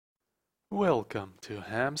Welcome to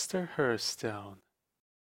Hamster Hearthstone.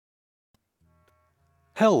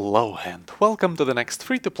 Hello and welcome to the next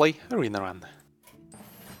free-to-play arena run.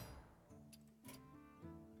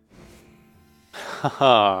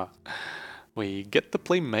 Haha, we get to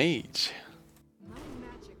play Mage. My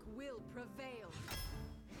magic will prevail.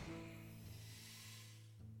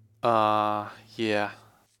 Yeah,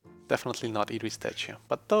 definitely not Idris statue,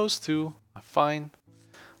 but those two are fine.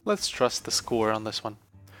 Let's trust the score on this one.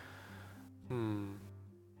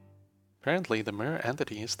 Apparently the mirror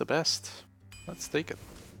entity is the best. Let's take it.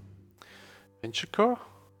 Vinchiko?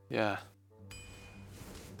 Yeah.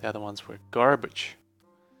 The other ones were garbage.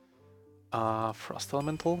 Frost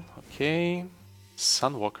Elemental, okay.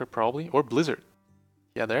 Sunwalker probably, or Blizzard.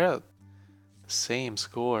 Yeah, they're the same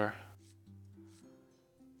score.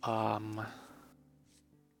 I'm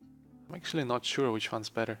actually not sure which one's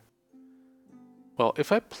better. Well,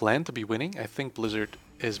 if I plan to be winning, I think Blizzard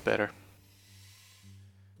is better.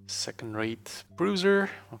 Second rate Bruiser,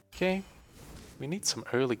 okay. We need some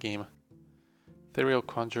early game. Ethereal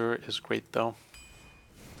Conjurer is great though.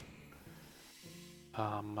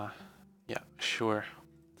 Yeah, sure.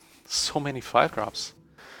 So many 5-drops.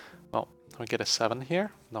 Well, we get a 7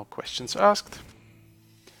 here, no questions asked.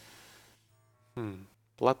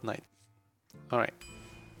 Blood Knight. Alright.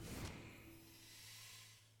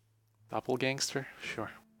 Doppelgangster?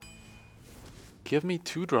 Sure. Give me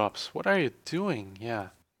 2 drops. What are you doing? Yeah.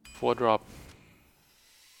 4 drop.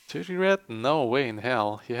 30 red? No way in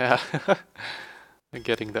hell. Yeah. I'm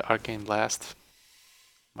getting the Arcane Blast.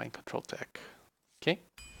 Mind Control Tech. Okay.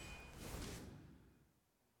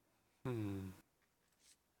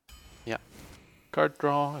 Yeah. Card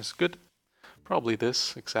draw is good. Probably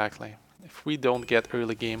this, exactly. If we don't get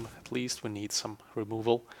early game, at least we need some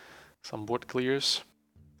removal. Some board clears.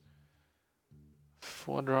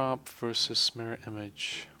 4 drop versus Mirror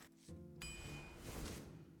Image.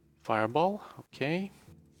 Fireball, okay.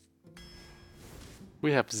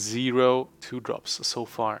 We have 0 2-drops so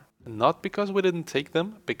far. Not because we didn't take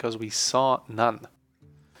them, because we saw none.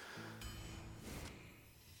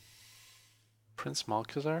 Prince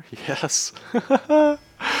Malchazar? Yes.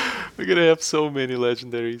 We're gonna have so many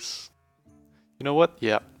legendaries. You know what?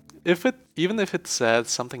 Yeah. Even if it said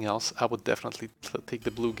something else, I would definitely take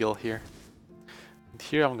the Bluegill here. And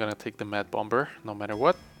here I'm gonna take the Mad Bomber, no matter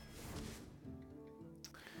what.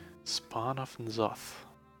 Spawn of Nzoth.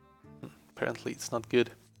 Apparently it's not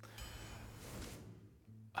good.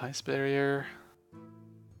 Ice Barrier.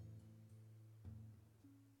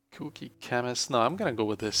 Cookie Chemist. No, I'm gonna go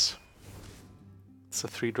with this. It's a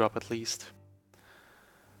 3-drop at least.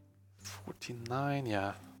 49,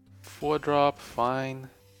 yeah. 4-drop, fine.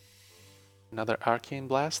 Another Arcane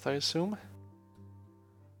Blast, I assume?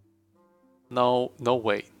 No, no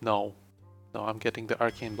way, no. No, I'm getting the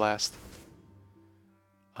Arcane Blast.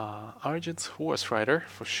 Argent's Horse Rider,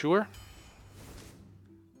 for sure.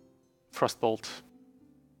 Frostbolt.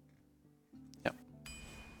 Yep.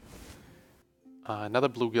 Another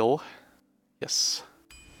Bluegill. Yes.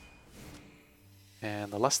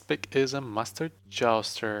 And the last pick is a Master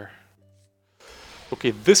Jouster. Okay,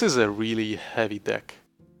 this is a really heavy deck.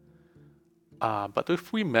 But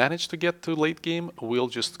if we manage to get to late game, we'll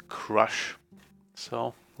just crush.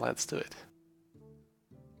 So, let's do it.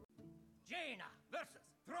 Jaina versus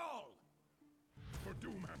Thrall. For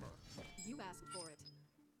Doomhammer. You asked for it.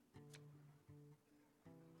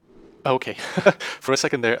 Okay, for a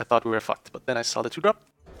second there I thought we were fucked, but then I saw the 2-drop.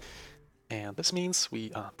 And this means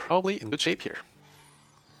we are probably in good shape here.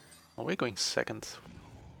 Well, we're going second.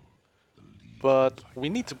 But we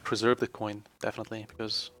need to preserve the coin, definitely,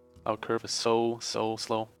 because our curve is so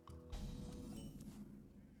slow.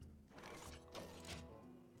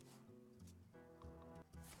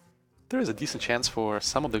 There is a decent chance for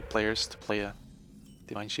some of the players to play a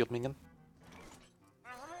Divine Shield minion.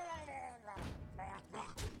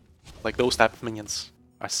 Like those type of minions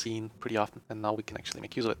are seen pretty often, and now we can actually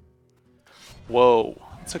make use of it. Whoa,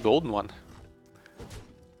 it's a golden one.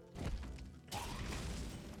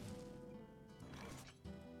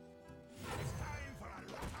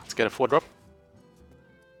 Let's get a 4-drop.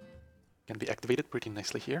 Can be activated pretty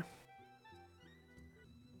nicely here.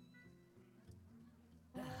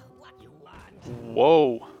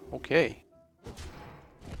 Whoa, okay.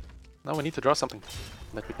 Now we need to draw something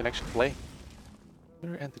that we can actually play.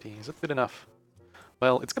 Mirror Entity, is that good enough?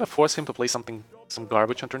 Well, it's gonna force him to play some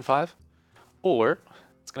garbage on turn 5, or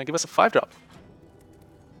it's gonna give us a 5-drop.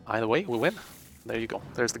 Either way, we win. There you go,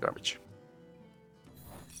 there's the garbage.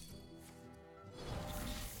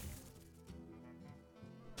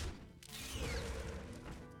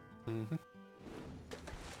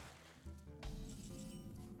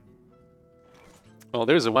 Well,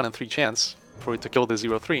 there's a 1 in 3 chance for it to kill the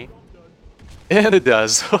 0-3. And it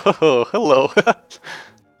does. Oh, hello.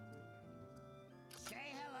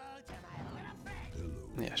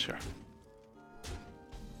 Yeah, sure.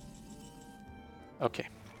 Okay.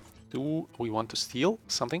 Do we want to steal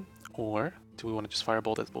something? Or do we want to just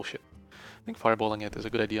fireball that bullshit? I think fireballing it is a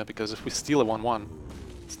good idea, because if we steal a 1-1,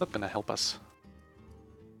 it's not gonna help us.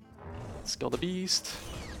 Let's kill the beast.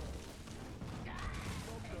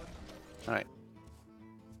 Alright.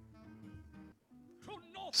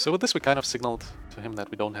 So with this we kind of signaled to him that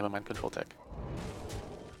we don't have a mind control tech.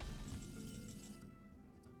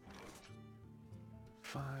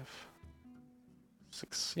 5,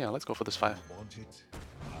 6, yeah, let's go for this 5.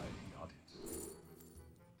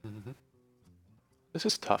 This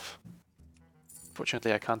is tough.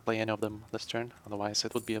 Fortunately I can't play any of them this turn, otherwise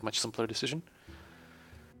it would be a much simpler decision.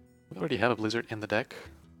 We already have a Blizzard in the deck.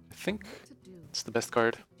 I think it's the best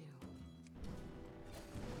card.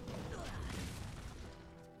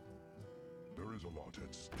 There is a lot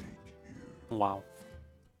at stake here. Wow.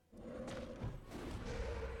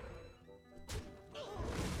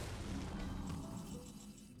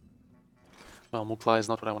 Well, Mukla is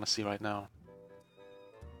not what I want to see right now.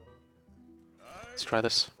 Let's try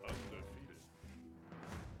this.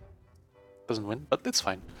 Doesn't win, but it's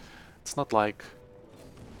fine. It's not like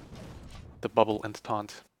the bubble and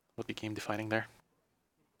taunt what became defining there.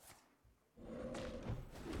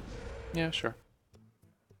 Yeah, sure.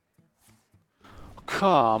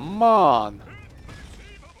 Come on!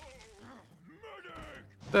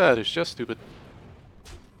 That is just stupid.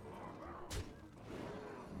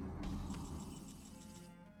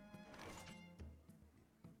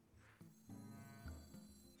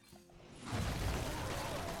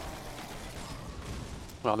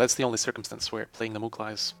 Well, that's the only circumstance where playing the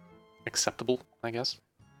Mukla is acceptable, I guess.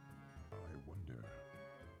 I wonder.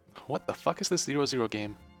 What the fuck is this 0-0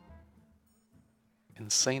 game?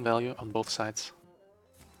 Insane value on both sides.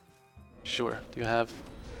 Sure, do you have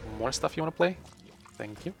more stuff you want to play?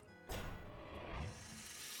 Thank you.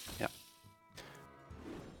 Yeah.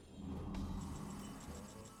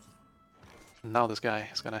 Now this guy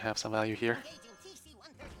is gonna have some value here.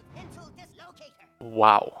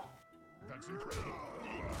 Wow. That's incredible.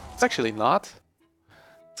 It's actually not.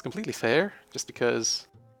 It's completely fair, just because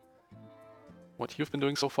what you've been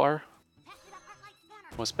doing so far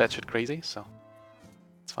was batshit crazy, so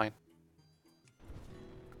it's fine.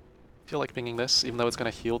 I feel like pinging this, even though it's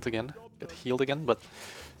gonna get healed again, but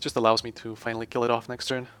it just allows me to finally kill it off next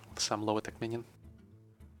turn with some low attack minion.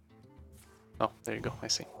 Oh, there you go, I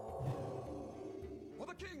see. For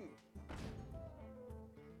the king.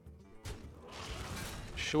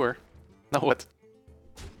 Sure. Now what?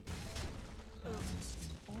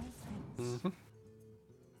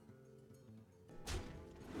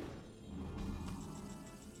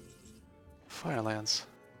 Firelands.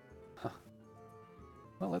 Huh.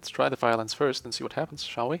 Well, let's try the Firelands first and see what happens,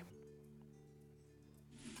 shall we?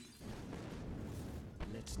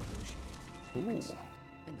 Ooh.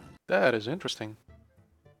 That is interesting.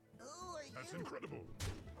 That's incredible.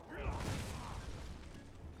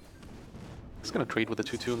 It's gonna trade with the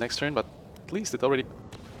 2-2 next turn, but at least it already...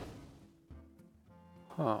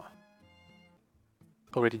 Huh.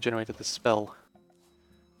 Already generated the spell.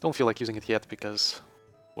 Don't feel like using it yet, because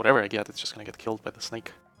whatever I get, it's just gonna get killed by the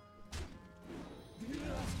snake.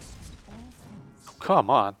 Oh, come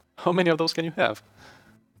on! How many of those can you have?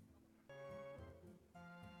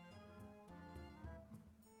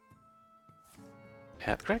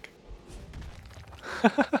 Head crack?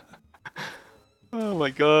 Oh my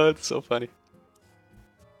god, so funny.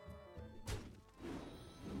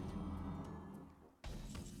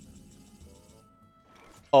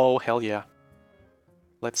 Oh, hell yeah.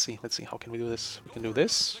 Let's see, how can we do this? We can do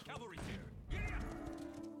this.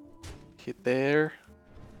 Hit there.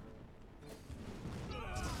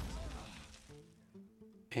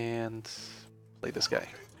 And play this guy.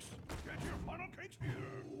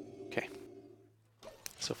 Okay.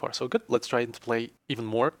 So far, so good. Let's try to play even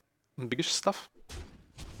more biggish stuff.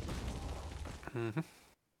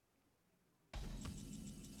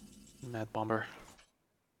 Mad Bomber.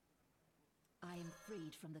 I am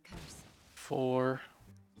freed from the curse. 4.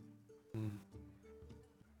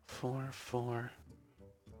 4, 4.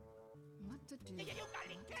 What to do? Stay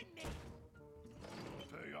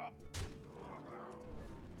up.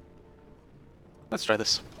 Let's try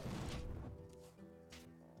this.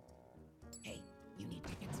 Hey, you need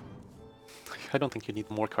tickets. I don't think you need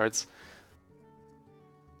more cards.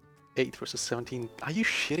 8 versus 17. Are you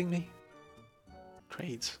shitting me?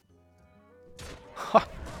 Trades. Ha!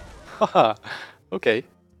 Haha. Okay.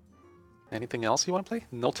 Anything else you want to play?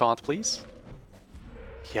 No taunt, please.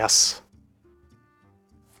 Yes.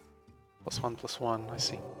 +1/+1, I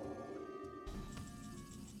see.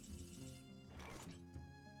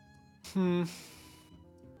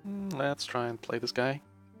 Let's try and play this guy.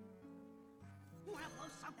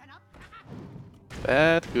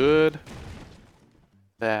 Bad, good,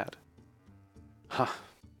 bad. Huh.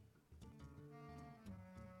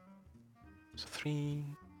 So 3,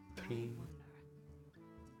 3.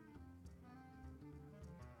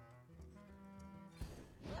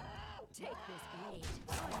 Take this blade.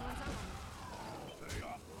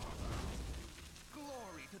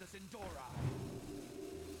 Glory to the Sindora.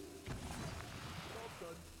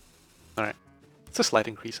 Alright. It's a slight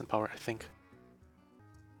increase in power, I think.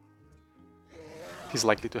 He's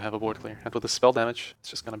likely to have a board clear. And with the spell damage, it's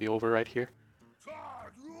just gonna be over right here.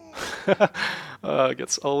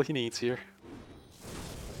 Gets all he needs here.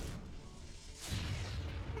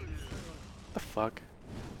 The fuck?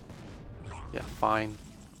 Yeah, fine.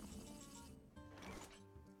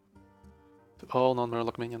 To all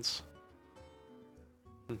non-Murloc minions.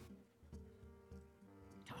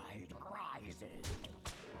 Tide rises.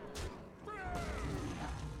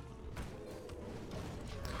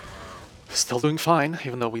 Still doing fine,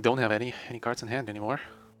 even though we don't have any cards in hand anymore.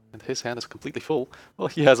 And his hand is completely full. Well,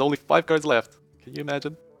 he has only 5 cards left. Can you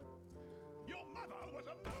imagine? Your mother was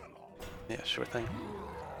a Murloc. Yeah, sure thing.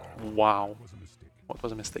 Wow. Was a mistake. What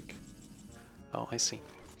was a mistake? Oh, I see.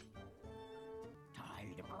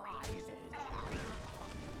 Tide rises.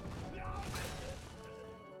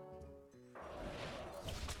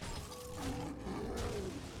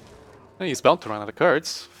 He's bound to run out of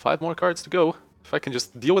cards. 5 more cards to go. If I can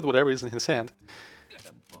just deal with whatever is in his hand.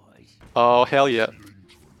 Oh, hell yeah.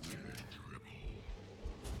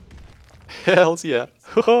 Hells yeah.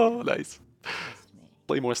 Oh, nice.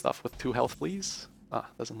 Play more stuff with 2 health, please. Ah,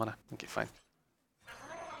 doesn't wanna. Okay, fine.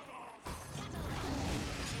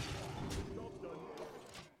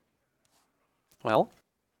 Well, what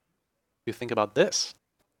do you think about this,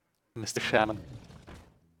 Mr. Shaman?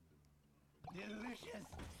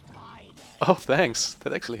 Oh, thanks.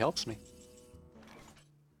 That actually helps me.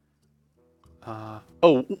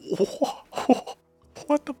 Oh,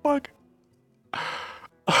 what the fuck?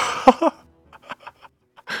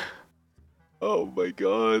 Oh my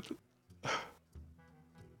god.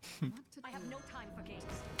 I have no time for games.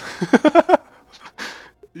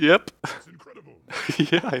 Yep. That's incredible.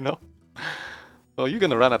 Yeah, I know. Well, you're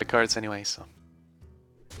gonna run out of cards anyway, so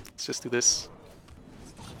let's just do this.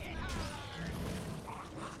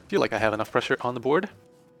 Feel like I have enough pressure on the board.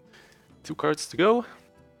 2 cards to go.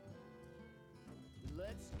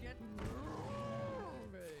 Let's get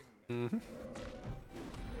moving.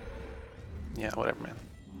 Yeah, whatever, man.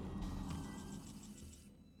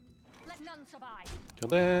 Let none survive. Kill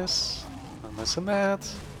this, and this and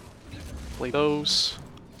that. Play those.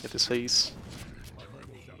 Get this ace.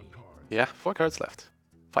 Yeah, 4 cards left.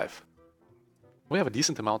 5. We have a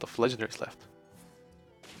decent amount of legendaries left.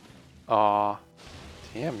 Aw,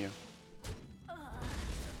 damn you.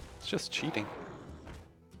 It's just cheating.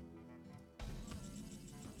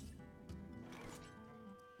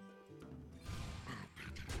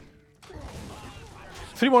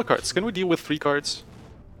 Three more cards. Can we deal with 3 cards?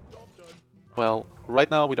 Well,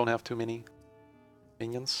 right now we don't have too many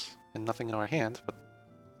minions and nothing in our hand, but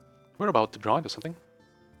we're about to draw into something.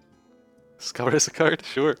 Discover as a card?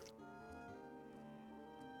 Sure.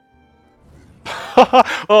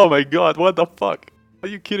 Oh my god, what the fuck? Are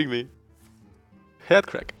you kidding me? Head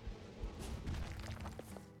crack.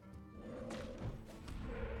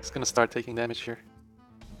 He's gonna start taking damage here.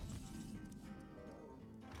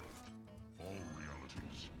 All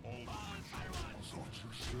realities, all thoughts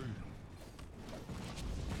are same.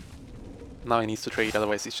 Now he needs to trade,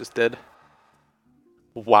 otherwise he's just dead.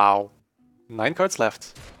 Wow. 9 cards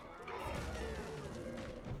left.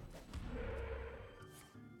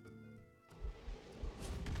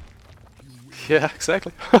 Yeah,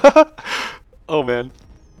 exactly. Oh man.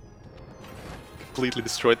 Completely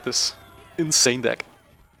destroyed this insane deck.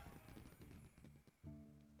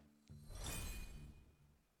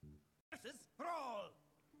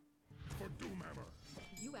 For Doomhammer.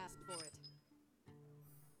 You asked for it.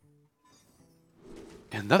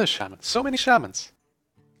 Another shaman. So many shamans.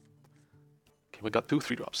 Okay, we got 2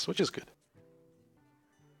 3-drops, which is good.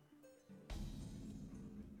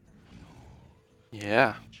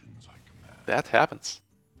 Yeah, that happens.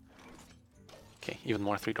 Okay, even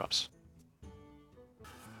more 3-drops.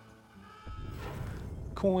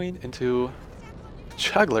 Coin into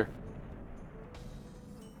juggler.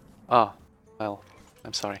 Ah, well,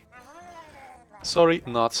 I'm sorry. Sorry,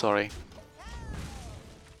 not sorry.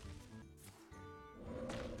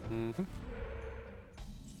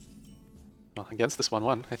 Well, against this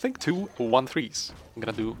 1-1, I think 2 1-3s. I'm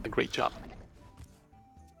gonna do a great job.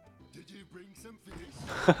 Did you bring some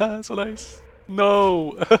fish? So nice.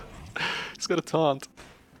 No! He's got a taunt.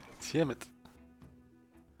 Damn it.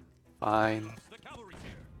 Fine.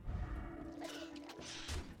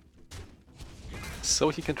 So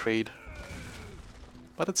he can trade.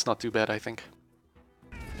 But it's not too bad, I think.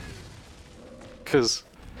 Because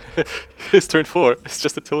his turn 4 is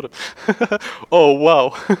just a totem. Oh,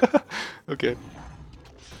 wow. Okay.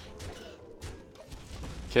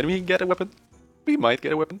 Can we get a weapon? We might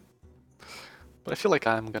get a weapon. But I feel like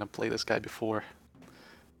I'm gonna play this guy before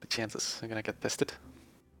the chances are gonna get tested.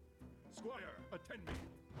 Squire, attend me.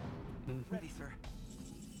 Ready, sir.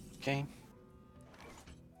 Okay.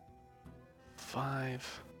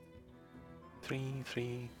 5, 3,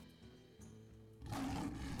 3.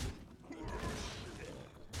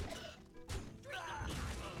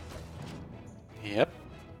 Yep.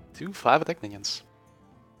 2 5 attack minions.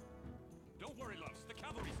 Don't worry, loves. The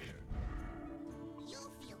cavalry's here.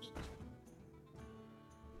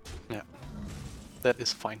 Yeah. That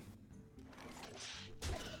is fine.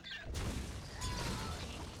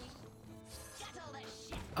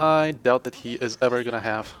 I doubt that he is ever gonna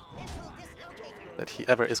have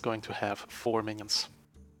going to have 4 minions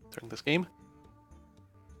during this game.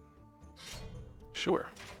 Sure.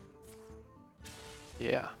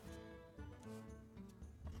 Yeah.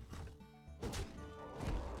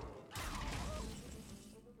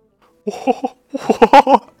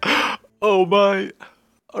 Oh my!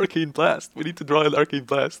 Arcane Blast. We need to draw an Arcane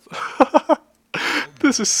Blast.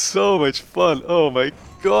 This is so much fun. Oh my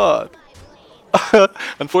god.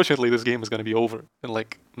 Unfortunately, this game is gonna be over in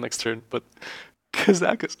like next turn, but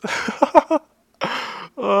Kazakus.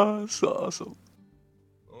 Oh, so awesome.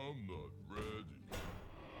 I'm not ready.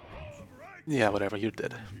 Yeah, whatever, you're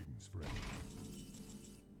dead.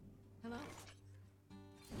 Hello?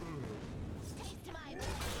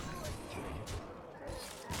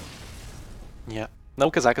 Yeah,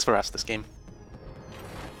 no Kazakus for us this game.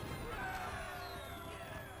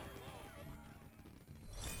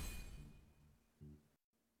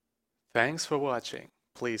 Thanks for watching.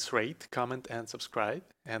 Please rate, comment and subscribe.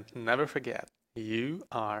 And never forget, you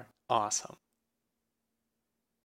are awesome.